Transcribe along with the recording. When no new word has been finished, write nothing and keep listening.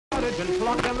courage and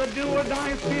pluck and the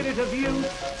do-or-die spirit of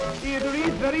youth. It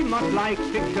reads very much like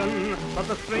fiction, but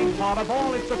the strange part of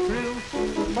all is the truth.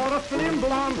 For a slim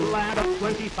blonde lad of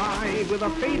 25 with a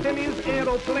faith in his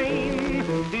aeroplane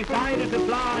decided to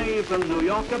fly from New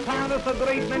York to Paris. A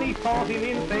great many thought him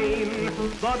insane,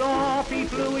 but off he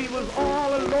flew. He was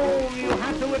all alone. You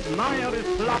had to admire his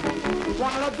pluck,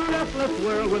 while a breathless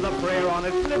world with a prayer on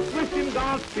its lips wished him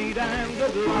Godspeed and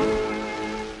good luck.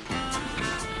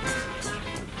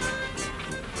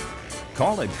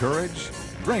 Call it courage,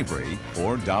 bravery,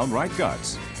 or downright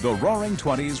guts. The Roaring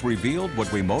 '20s revealed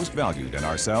what we most valued in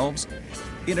ourselves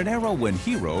in an era when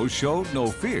heroes showed no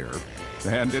fear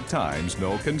and at times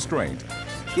no constraint.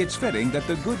 It's fitting that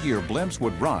the Goodyear blimps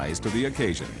would rise to the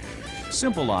occasion.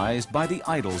 Symbolized by the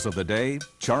idols of the day,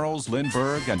 Charles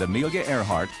Lindbergh and Amelia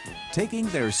Earhart, taking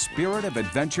their spirit of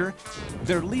adventure,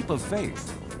 their leap of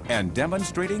faith, and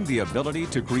demonstrating the ability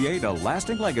to create a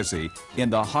lasting legacy in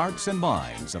the hearts and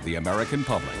minds of the American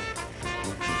public.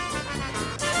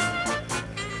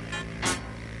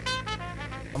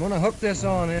 I'm going to hook this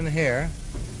on in here,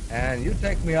 and you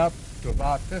take me up to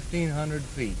about 1,500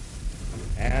 feet,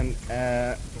 and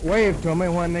wave to me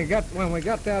when we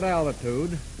got that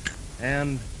altitude,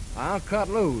 and I'll cut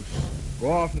loose,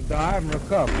 go off and dive and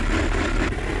recover.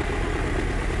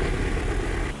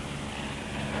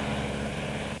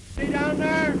 See down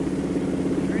there?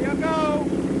 There you go.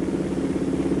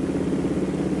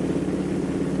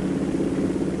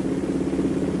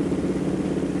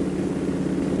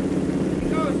 He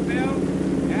goes,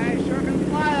 Bill. Yeah, he sure can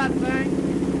fly that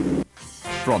thing.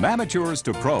 From amateurs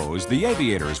to pros, the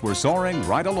aviators were soaring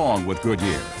right along with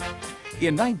Goodyear.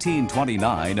 In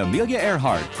 1929, Amelia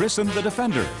Earhart christened the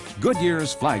Defender,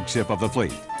 Goodyear's flagship of the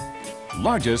fleet.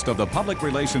 Largest of the public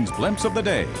relations blimps of the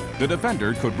day, the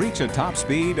Defender could reach a top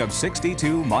speed of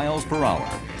 62 miles per hour.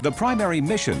 The primary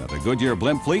mission of the Goodyear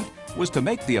blimp fleet was to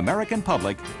make the American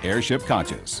public airship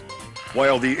conscious.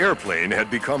 While the airplane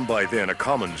had become by then a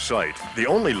common sight, the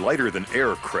only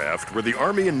lighter-than-air craft were the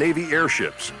Army and Navy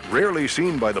airships, rarely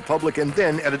seen by the public and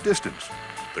then at a distance.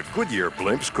 The Goodyear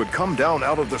blimps could come down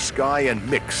out of the sky and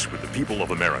mix with the people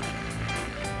of America.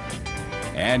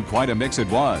 And quite a mix it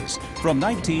was. From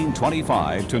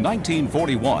 1925 to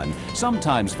 1941,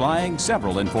 sometimes flying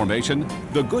several in formation,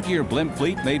 the Goodyear blimp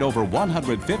fleet made over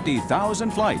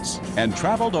 150,000 flights and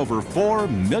traveled over 4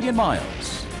 million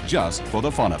miles, just for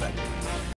the fun of it.